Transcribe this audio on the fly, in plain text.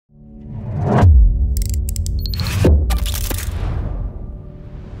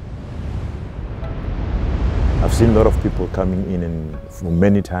seen a lot of people coming in, and for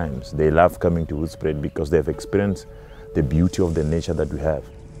many times they love coming to Hoedspruit because they have experienced the beauty of the nature that we have.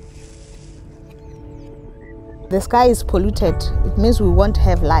 The sky is polluted. It means we won't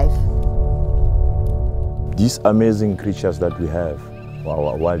have life. These amazing creatures that we have,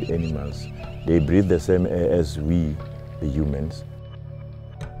 our wild animals, they breathe the same air as we, the humans.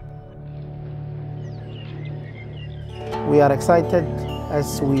 We are excited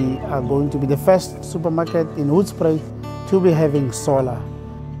as we are going to be the first supermarket in Hoedspruit to be having solar.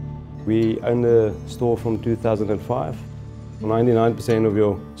 We own the store from 2005. 99% of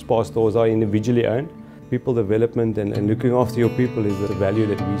your Spar stores are individually owned. People development and looking after your people is the value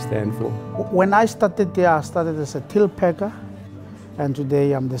that we stand for. When I started there, I started as a till packer, and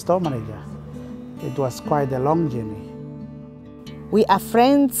today I'm the store manager. It was quite a long journey. We are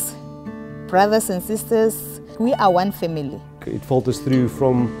friends, brothers and sisters. We are one family. It filters through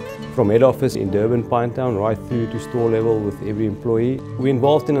from head office in Durban, Pinetown, right through to store level with every employee. We're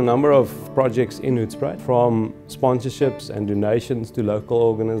involved in a number of projects in Hoedspruit, from sponsorships and donations to local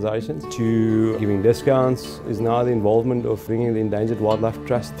organizations to giving discounts. Is now the involvement of bringing the Endangered Wildlife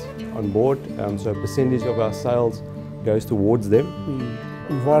Trust on board. So a percentage of our sales goes towards them.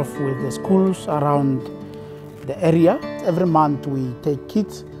 We involved with the schools around the area. Every month we take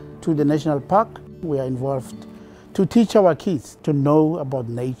kids to the national park. We are involved to teach our kids to know about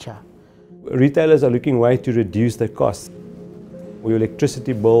nature. Retailers are looking ways to reduce their costs. Your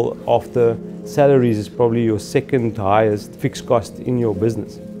electricity bill after salaries is probably your second highest fixed cost in your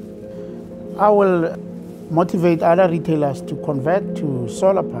business. I will motivate other retailers to convert to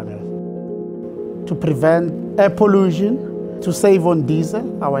solar panels to prevent air pollution, to save on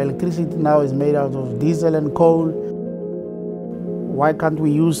diesel. Our electricity now is made out of diesel and coal. Why can't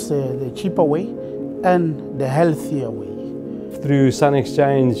we use the cheaper way and the healthier way? Through Sun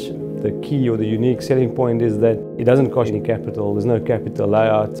Exchange, the key or the unique selling point is that it doesn't cost any capital, there's no capital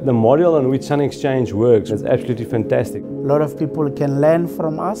layout. The model on which Sun Exchange works is absolutely fantastic. A lot of people can learn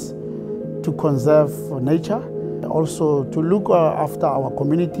from us to conserve nature, also to look after our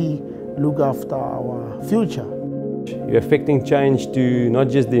community, look after our future. You're affecting change to not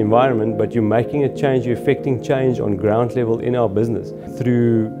just the environment, but you're making a change, you're affecting change on ground level in our business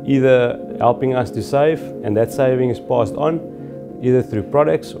through either helping us to save, and that saving is passed on, either through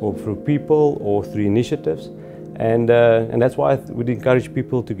products or through people or through initiatives. And that's why I would encourage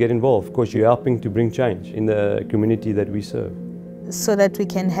people to get involved. Of course, you're helping to bring change in the community that we serve. So that we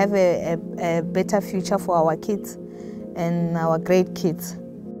can have a better future for our kids and our great kids.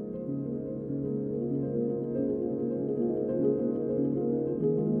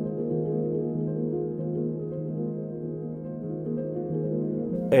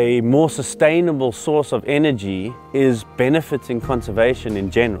 A more sustainable source of energy is benefiting conservation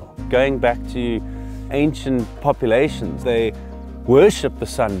in general. Going back to ancient populations, they worshipped the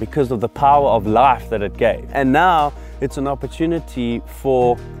sun because of the power of life that it gave. And now it's an opportunity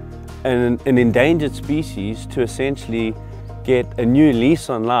for an endangered species to essentially get a new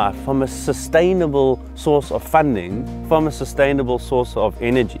lease on life from a sustainable source of funding, from a sustainable source of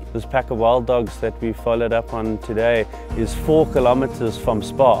energy. This pack of wild dogs that we followed up on today is 4 kilometers from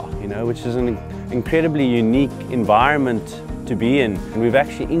Spar, which is an incredibly unique environment to be in. And we've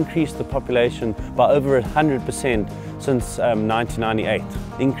actually increased the population by over 100% since 1998,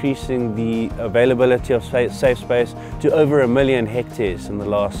 increasing the availability of safe space to over 1 million hectares in the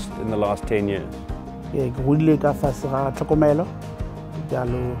last 10 years. Ke godile ka fase ga tlhokomelo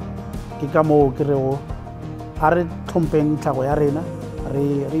jalo ke ka moo ke re go a re tlhompeng tlhago ya rena re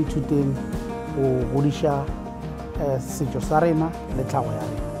ithuteng go godisha setso sa rena le tlhago ya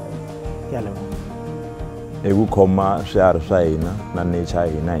rena. Ke a leboga. Hi ku khoma swiharhi swa hina na nature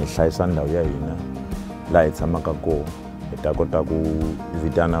ya hina hi hlayisa ndhawu ya hina laha hi tshamaka kona. Hi ta kota ku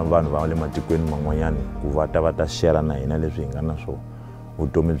vitana vanhu va le matikweni man'wanyana ku va ta share na hina leswi hi nga na swona.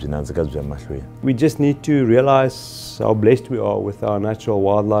 We just need to realize how blessed we are with our natural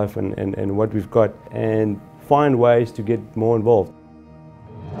wildlife and what we've got, and find ways to get more involved.